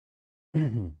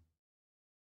Hey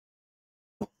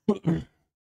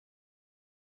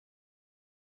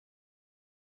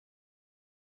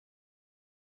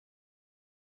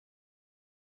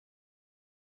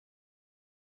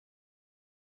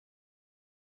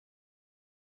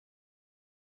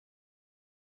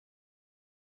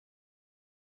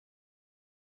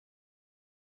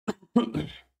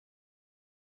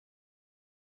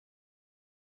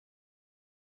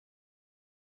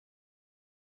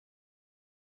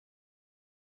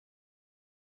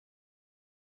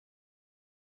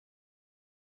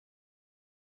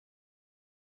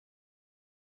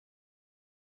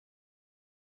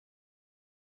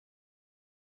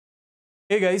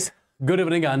guys, good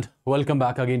evening and welcome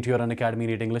back again to your Unacademy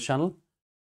NEET English channel.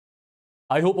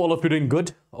 I hope all of you are doing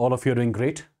good, all of you are doing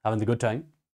great, having a good time.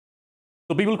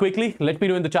 So people, quickly let me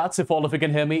know in the chats if all of you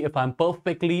can hear me, if I'm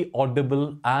perfectly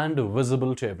audible and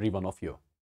visible to every one of you.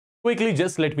 Quickly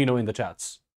just let me know in the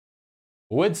chats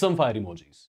with some fire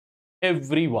emojis.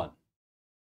 Everyone.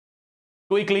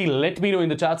 Quickly let me know in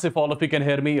the chats if all of you can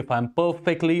hear me, if I'm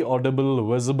perfectly audible,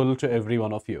 visible to every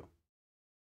one of you.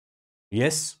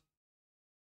 Yes?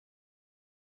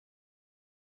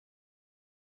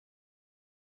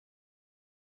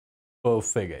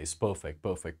 Perfect, guys. Perfect.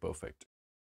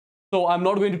 So I'm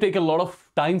not going to take a lot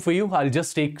of time for you. I'll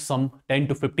just take some 10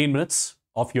 to 15 minutes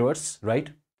of yours, right?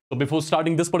 So before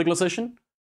starting this particular session,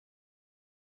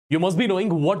 you must be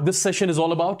knowing what this session is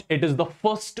all about. It is the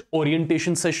first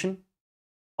orientation session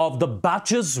of the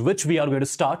batches which we are going to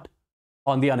start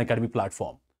on the Unacademy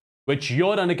platform, which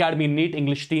your Unacademy NEET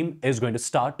English team is going to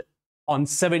start on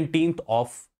 17th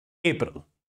of April.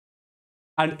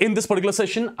 And in this particular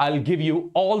session, I'll give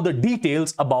you all the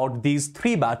details about these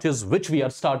 3 batches which we are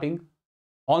starting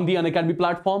on the Unacademy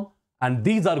platform. And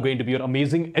these are going to be your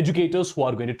amazing educators who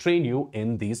are going to train you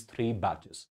in these 3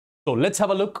 batches. So let's have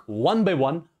a look one by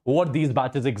one what these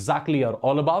batches exactly are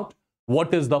all about,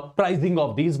 what is the pricing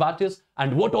of these batches,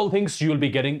 and what all things you will be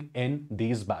getting in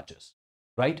these batches,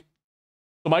 right?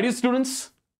 So my dear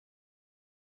students,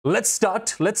 let's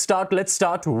start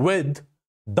with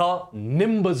the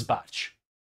Nimbus batch.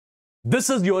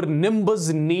 This is your Nimbus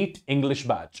NEET English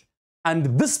batch.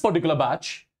 And this particular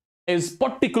batch is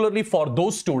particularly for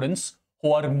those students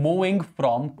who are moving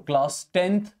from class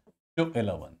 10th to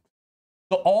 11th.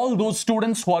 So all those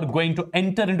students who are going to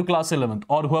enter into class 11th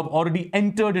or who have already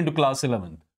entered into class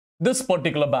 11th, this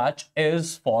particular batch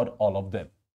is for all of them,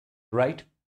 right?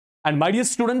 And my dear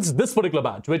students, this particular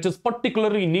batch, which is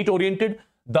particularly NEET oriented,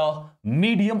 the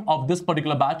medium of this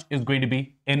particular batch is going to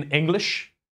be in English.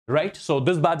 Right? So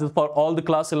this batch is for all the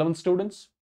class 11 students.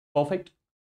 Perfect.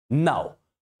 Now,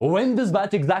 when this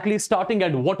batch exactly is starting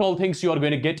and what all things you are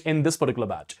going to get in this particular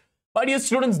batch. My dear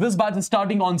students, this batch is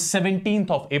starting on 17th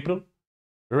of April.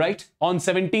 Right? On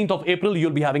 17th of April,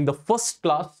 you'll be having the first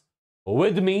class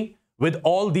with me, with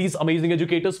all these amazing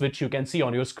educators, which you can see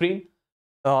on your screen.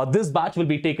 This batch will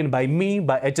be taken by me,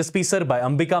 by HSP Sir, by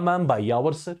Ambika Ma'am, by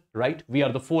Yawar Sir. Right? We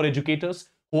are the 4 educators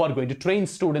who are going to train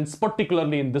students,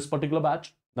 particularly in this particular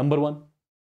batch. Number 1.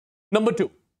 Number 2,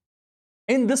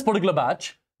 in this particular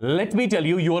batch, let me tell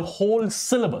you, your whole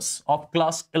syllabus of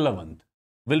class 11th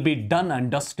will be done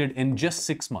and dusted in just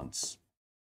 6 months.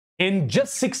 In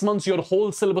just 6 months, your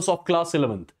whole syllabus of class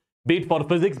 11th, be it for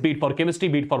physics, be it for chemistry,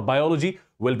 be it for biology,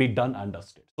 will be done and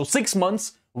dusted. So 6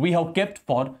 months we have kept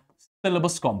for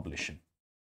syllabus completion.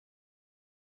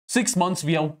 6 months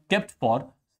we have kept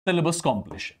for syllabus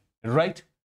completion, right?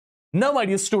 Now, my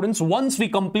dear students, once we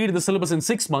complete the syllabus in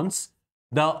 6 months,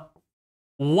 the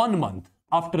 1 month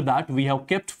after that we have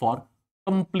kept for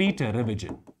complete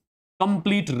revision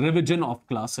of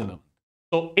class 11.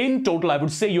 So in total, I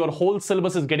would say your whole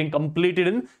syllabus is getting completed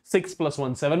in 6 plus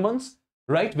 1, 7 months,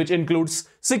 right? Which includes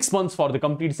 6 months for the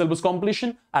complete syllabus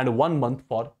completion and 1 month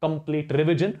for complete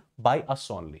revision by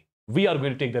us only. We are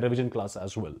going to take the revision class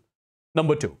as well.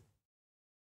 Number 2.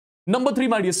 Number 3,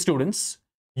 my dear students,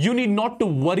 you need not to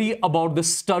worry about the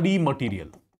study material.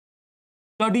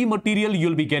 Study material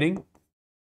you'll be getting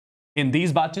in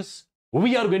these batches.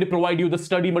 We are going to provide you the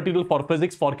study material for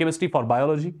physics, for chemistry, for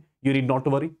biology. You need not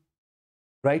to worry,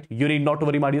 right? You need not to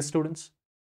worry, my dear students.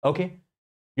 Okay?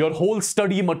 Your whole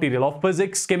study material of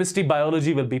physics, chemistry,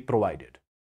 biology will be provided.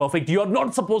 Perfect. You are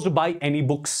not supposed to buy any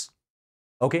books.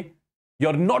 Okay?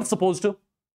 You're not supposed to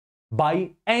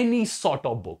buy any sort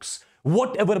of books.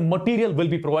 Whatever material will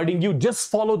be providing you,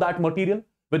 just follow that material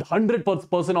with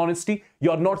 100% honesty.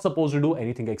 You're not supposed to do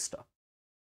anything extra,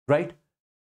 right?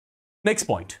 Next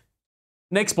point,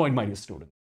 my dear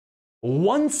student.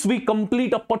 Once we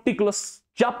complete a particular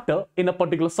chapter in a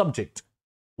particular subject,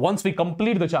 once we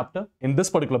complete the chapter in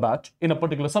this particular batch in a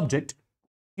particular subject,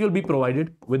 you'll be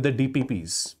provided with the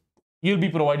DPPs. You'll be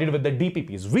provided with the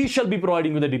DPPs. We shall be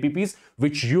providing with the DPPs,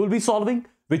 which you'll be solving,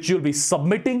 which you'll be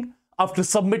submitting. After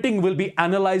submitting, we'll be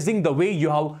analyzing the way you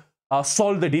have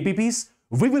solved the DPPs.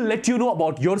 We will let you know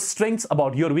about your strengths,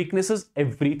 about your weaknesses.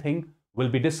 Everything will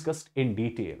be discussed in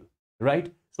detail,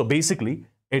 right? So basically,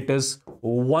 it is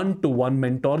one-to-one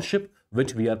mentorship,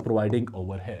 which we are providing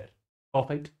over here.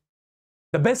 Perfect.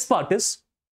 The best part is,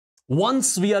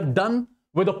 once we are done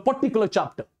with a particular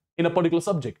chapter in a particular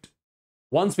subject,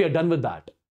 once we are done with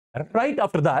that, right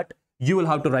after that, you will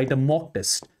have to write a mock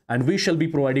test. And we shall be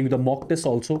providing the mock test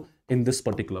also in this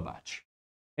particular batch.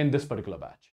 In this particular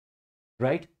batch.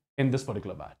 Right? In this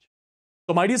particular batch.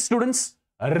 So my dear students,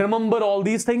 remember all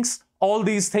these things. All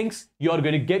these things you are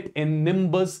going to get in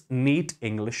Nimbus NEET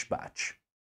English batch.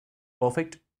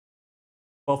 Perfect.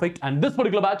 Perfect. And this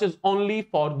particular batch is only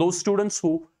for those students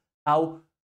who have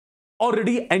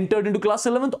already entered into class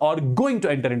 11th or going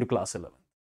to enter into class 11th.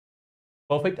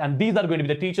 Perfect. And these are going to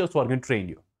be the teachers who are going to train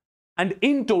you. And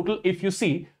in total, if you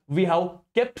see, we have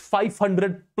kept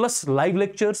 500 plus live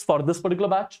lectures for this particular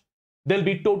batch. There'll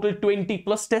be total 20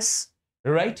 plus tests,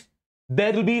 right?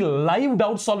 There will be live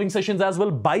doubt solving sessions as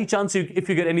well. By chance, if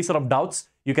you get any sort of doubts,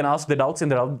 you can ask the doubts in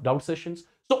the doubt sessions.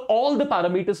 So all the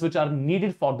parameters which are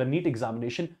needed for the NEET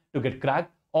examination to get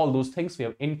cracked, all those things we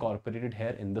have incorporated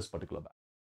here in this particular batch.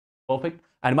 Perfect.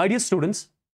 And my dear students,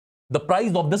 the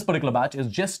price of this particular batch is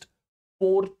just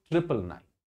 4,999.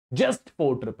 Just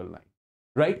 4,999,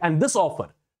 right? And this offer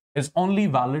is only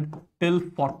valid till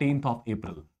 14th of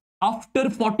April. After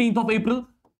 14th of April,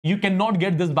 you cannot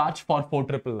get this batch for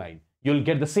 4,999. You'll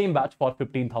get the same batch for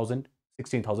 15,000,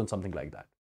 16,000, something like that,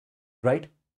 right?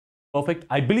 Perfect.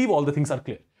 I believe all the things are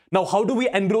clear. Now, how do we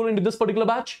enroll into this particular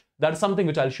batch? That's something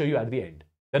which I'll show you at the end.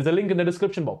 There's a link in the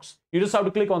description box. You just have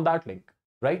to click on that link,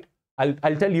 right?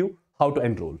 I'll tell you how to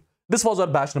enroll. This was our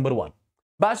batch number 1.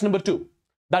 Batch number 2,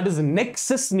 that is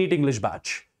Nexus NEET English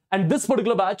batch. And this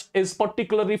particular batch is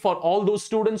particularly for all those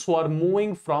students who are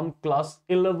moving from class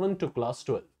 11 to class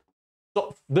 12.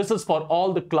 So this is for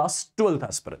all the class 12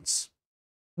 aspirants.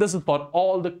 This is for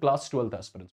all the class 12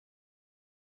 aspirants,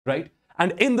 right?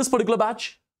 And in this particular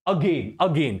batch,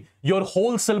 again, your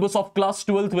whole syllabus of class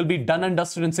 12 will be done and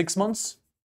dusted in 6 months,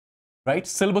 right?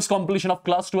 Syllabus completion of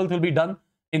class 12 will be done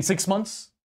in 6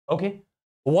 months, okay?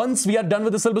 Once we are done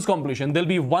with the syllabus completion, there'll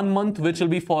be 1 month which will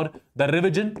be for the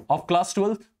revision of class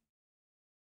 12.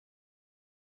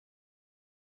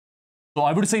 So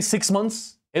I would say 6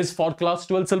 months is for class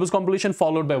 12 syllabus completion,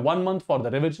 followed by 1 month for the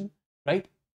revision, right?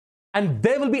 And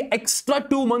there will be extra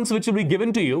 2 months which will be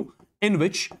given to you, in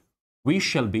which we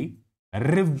shall be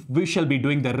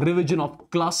doing the revision of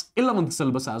class 11th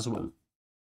syllabus as well.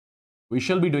 We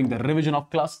shall be doing the revision of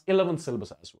class 11th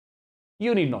syllabus as well.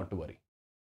 You need not to worry.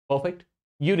 Perfect.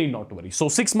 You need not to worry. So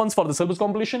 6 months for the syllabus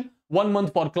completion, 1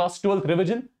 month for class 12th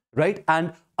revision, right?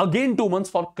 And again 2 months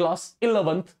for class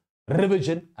 11th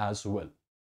revision as well.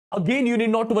 Again, you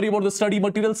need not to worry about the study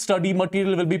material. Study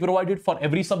material will be provided for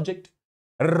every subject.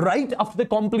 Right after the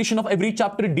completion of every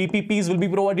chapter, DPPs will be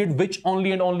provided, which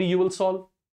only and only you will solve,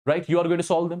 right? You are going to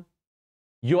solve them.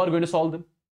 You are going to solve them.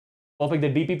 Perfect. The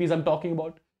DPPs I'm talking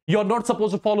about. You're not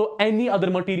supposed to follow any other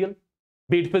material,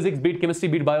 be it physics, be it chemistry,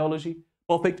 be it biology.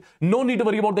 Perfect. No need to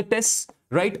worry about the tests,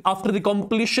 right? After the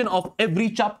completion of every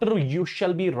chapter, you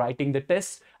shall be writing the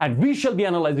tests and we shall be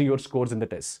analyzing your scores in the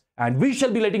tests. And we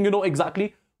shall be letting you know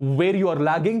exactly where you are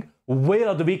lagging, where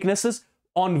are the weaknesses,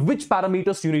 on which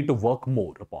parameters you need to work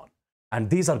more upon. And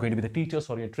these are going to be the teachers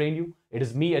who are going to train you. It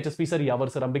is me, HSP Sir,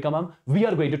 Yavar Sir, Ambika Ma'am. We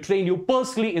are going to train you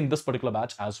personally in this particular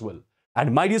batch as well.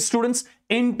 And my dear students,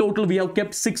 in total, we have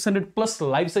kept 600 plus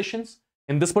live sessions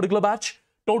in this particular batch.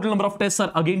 Total number of tests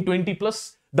are again 20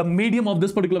 plus. The medium of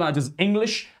this particular batch is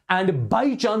English. And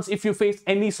by chance, if you face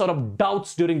any sort of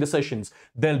doubts during the sessions,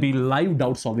 there'll be live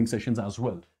doubt solving sessions as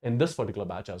well in this particular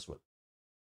batch as well.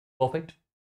 Perfect.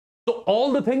 So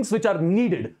all the things which are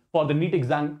needed for the NEET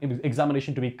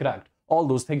examination to be cracked, all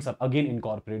those things are again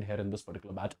incorporated here in this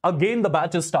particular batch. Again, the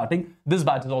batch is starting. This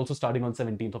batch is also starting on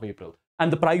 17th of April.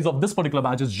 And the price of this particular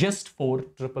batch is just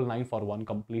 4,999 for 1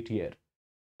 complete year.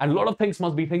 And a lot of things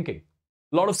must be thinking.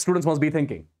 A lot of students must be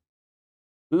thinking.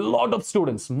 A lot of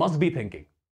students must be thinking.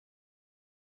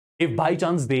 If by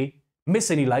chance they miss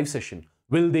any live session,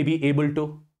 will they be able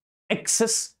to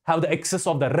have the access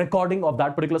of the recording of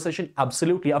that particular session?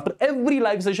 Absolutely. After every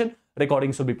live session,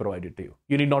 recordings will be provided to you.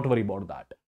 You need not worry about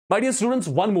that. My dear students,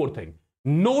 one more thing.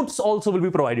 Notes also will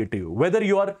be provided to you. Whether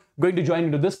you are going to join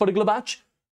into this particular batch,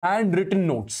 and written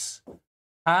notes.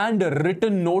 And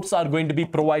written notes are going to be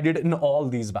provided in all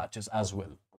these batches as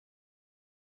well.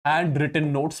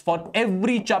 Handwritten notes for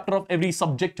every chapter of every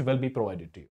subject will be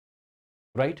provided to you,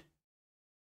 right?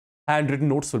 Handwritten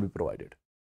notes will be provided.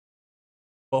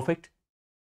 Perfect.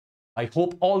 I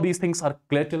hope all these things are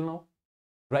clear till now,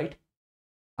 right?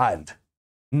 And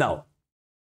now,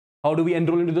 how do we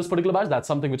enroll into this particular batch? That's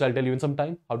something which I'll tell you in some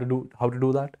time, how to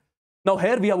do that. Now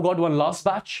here we have got one last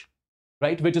batch,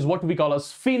 right? Which is what we call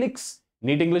as Phoenix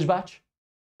NEET English batch.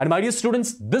 And my dear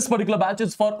students, this particular batch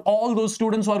is for all those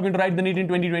students who are going to write the NEET in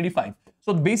 2025.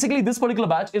 So basically this particular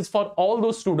batch is for all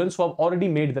those students who have already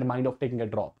made their mind of taking a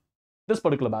drop. This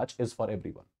particular batch is for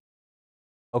everyone.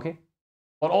 Okay?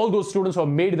 For all those students who have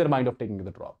made their mind of taking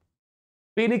the drop.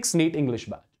 Phoenix NEET English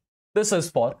batch. This is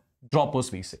for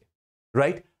droppers, we say.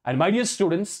 Right? And my dear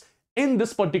students, in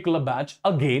this particular batch,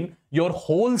 again, your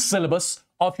whole syllabus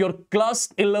of your class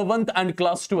 11th and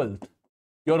class 12th,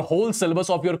 your whole syllabus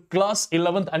of your class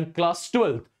 11th and class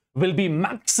 12th will be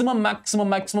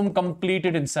maximum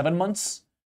completed in 7 months,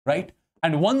 right?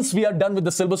 And once we are done with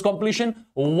the syllabus completion,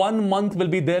 1 month will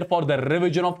be there for the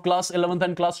revision of class 11th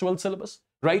and class 12th syllabus,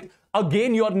 right?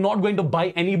 Again, you are not going to buy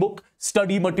any book,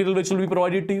 study material which will be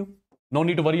provided to you. No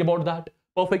need to worry about that.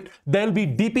 Perfect. There will be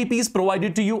DPPs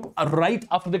provided to you right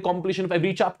after the completion of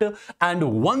every chapter.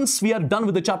 And once we are done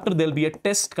with the chapter, there will be a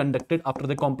test conducted after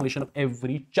the completion of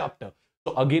every chapter.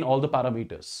 So again, all the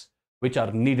parameters which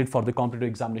are needed for the competitive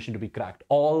examination to be cracked,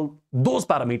 all those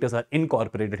parameters are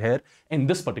incorporated here in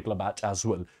this particular batch as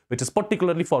well, which is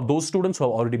particularly for those students who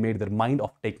have already made their mind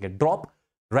of taking a drop,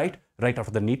 right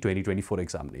after the NEET 2024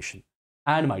 examination.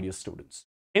 And my dear students,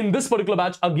 in this particular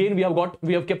batch, again,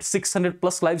 we have kept 600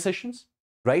 plus live sessions,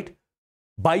 right?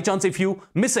 By chance, if you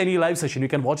miss any live session, you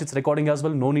can watch its recording as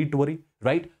well. No need to worry,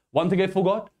 right? One thing I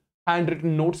forgot,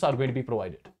 handwritten notes are going to be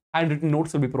provided. Handwritten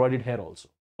notes will be provided here also.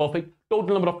 Perfect.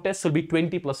 Total number of tests will be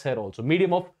 20 plus here also.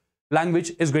 Medium of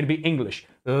language is going to be English.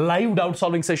 Live doubt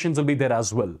solving sessions will be there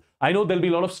as well. I know there'll be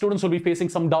a lot of students who will be facing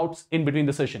some doubts in between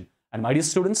the session. And my dear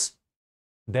students,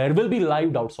 there will be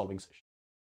live doubt solving session.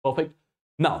 Perfect.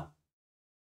 Now,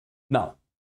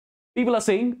 people are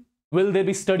saying, will there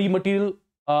be study material?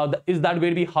 Is that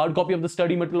going to be hard copy of the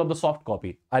study material of the soft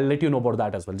copy? I'll let you know about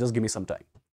that as well. Just give me some time.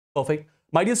 Perfect.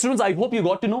 My dear students, I hope you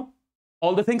got to know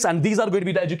all the things, and these are going to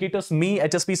be the educators, me,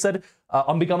 HSP sir,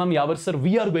 Ambika ma'am, Yavar sir.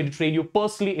 We are going to train you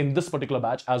personally in this particular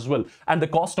batch as well. And the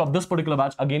cost of this particular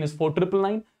batch again is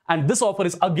 4,999, and this offer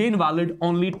is again valid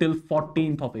only till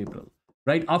 14th of April.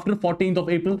 Right? After 14th of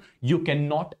April, you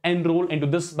cannot enroll into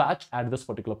this batch at this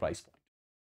particular price point.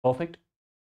 Perfect.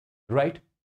 Right?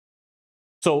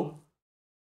 So,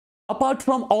 apart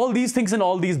from all these things in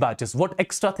all these batches, what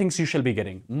extra things you shall be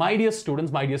getting? My dear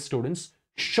students,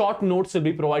 short notes will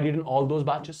be provided in all those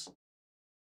batches.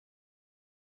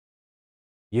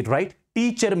 Right?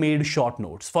 Teacher-made short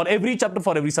notes for every chapter,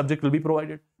 for every subject will be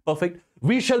provided. Perfect.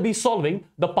 We shall be solving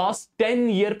the past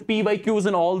 10-year PYQs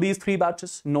in all these 3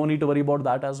 batches. No need to worry about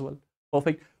that as well.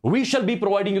 Perfect. We shall be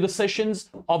providing you the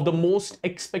sessions of the most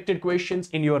expected questions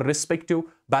in your respective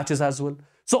batches as well.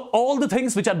 So all the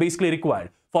things which are basically required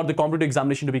for the competitive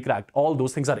examination to be cracked, all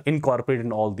those things are incorporated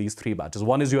in all these 3 batches.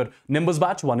 One is your Nimbus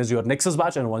batch, one is your Nexus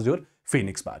batch, and one is your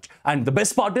Phoenix batch. And the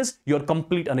best part is your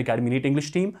complete Unacademy NEET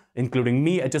English team, including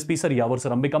me, HSP sir, Yavar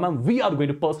sir, Ambika ma'am, we are going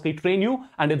to personally train you,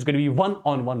 and it's going to be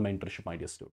one-on-one mentorship, my dear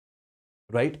student.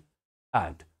 Right?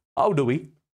 And how do we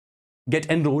get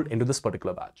enrolled into this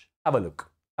particular batch? Have a look.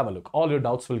 All your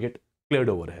doubts will get cleared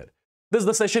over here. This is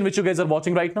the session which you guys are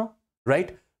watching right now,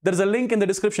 right? There is a link in the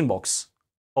description box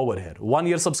over here.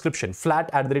 1-year subscription, flat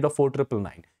at the rate of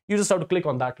 4,999. You just have to click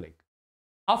on that link.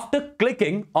 After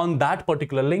clicking on that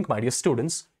particular link, my dear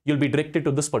students, you'll be directed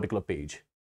to this particular page.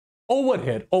 Over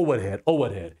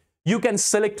here, you can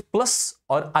select plus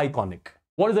or iconic.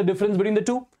 What is the difference between the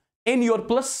two? In your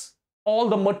plus, all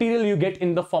the material you get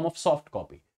in the form of soft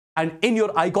copy. And in your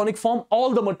iconic form,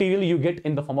 all the material you get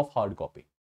in the form of hard copy.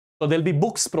 So there'll be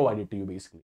books provided to you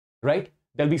basically, right?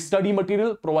 There'll be study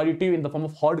material provided to you in the form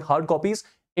of hard copies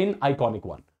in iconic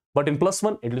one. But in plus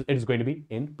one, it is going to be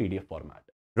in PDF format,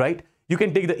 right? You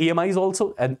can take the EMIs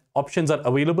also, and options are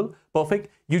available. Perfect.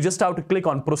 You just have to click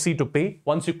on proceed to pay.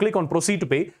 Once you click on proceed to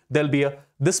pay, there'll be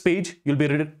this page you'll be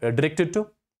directed to.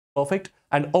 Perfect.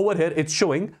 And over here, it's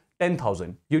showing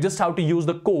 10,000. You just have to use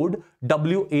the code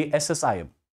WASSIM,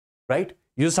 right?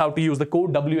 You just have to use the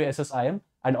code WASSIM,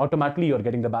 and automatically you're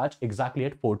getting the batch exactly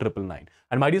at 4,999.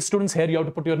 And my dear students, here you have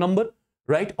to put your number,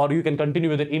 right? Or you can continue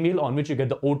with an email on which you get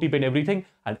the OTP and everything,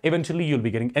 and eventually you'll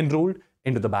be getting enrolled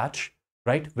into the batch,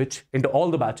 right? Into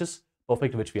all the batches,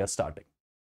 perfect, which we are starting.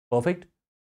 Perfect,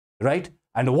 right?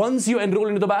 And once you enroll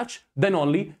into the batch, then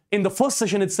only in the first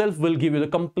session itself will give you the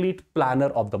complete planner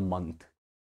of the month.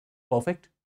 Perfect.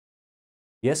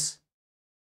 Yes.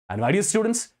 And my dear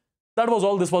students, that was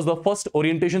all. This was the first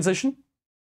orientation session.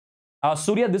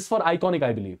 Surya, this for iconic,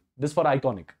 I believe. This for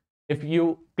iconic. If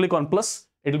you click on plus,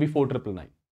 it will be 4999.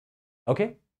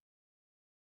 Okay?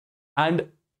 And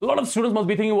a lot of students must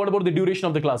be thinking, what about the duration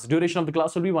of the class? Duration of the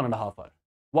class will be 1.5 hours.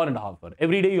 1.5 hours.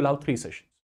 Every day you'll have 3 sessions.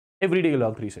 Every day you'll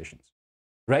have 3 sessions.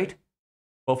 Right?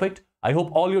 Perfect. I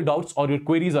hope all your doubts or your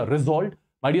queries are resolved.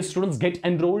 My dear students, get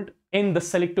enrolled in the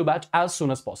selective batch as soon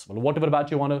as possible. Whatever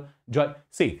batch you want to join.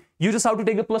 See, you just have to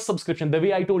take a plus subscription. The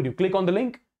way I told you, click on the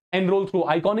link, enroll through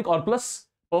iconic or plus.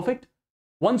 Perfect.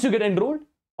 Once you get enrolled,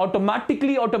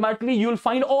 automatically you'll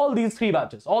find all these 3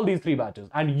 batches.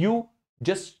 And you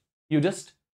just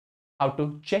have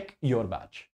to check your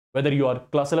batch, whether you are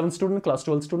class 11 student, class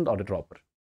 12 student, or a dropper.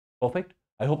 Perfect.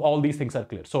 I hope all these things are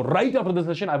clear. So right after the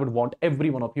session, I would want every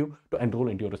one of you to enroll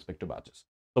into your respective batches.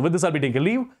 So with this, I'll be taking a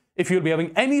leave. If you'll be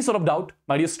having any sort of doubt,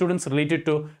 my dear students, related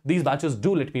to these batches,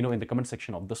 do let me know in the comment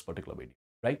section of this particular video.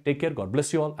 Right? Take care. God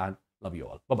bless you all and love you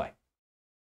all. Bye-bye.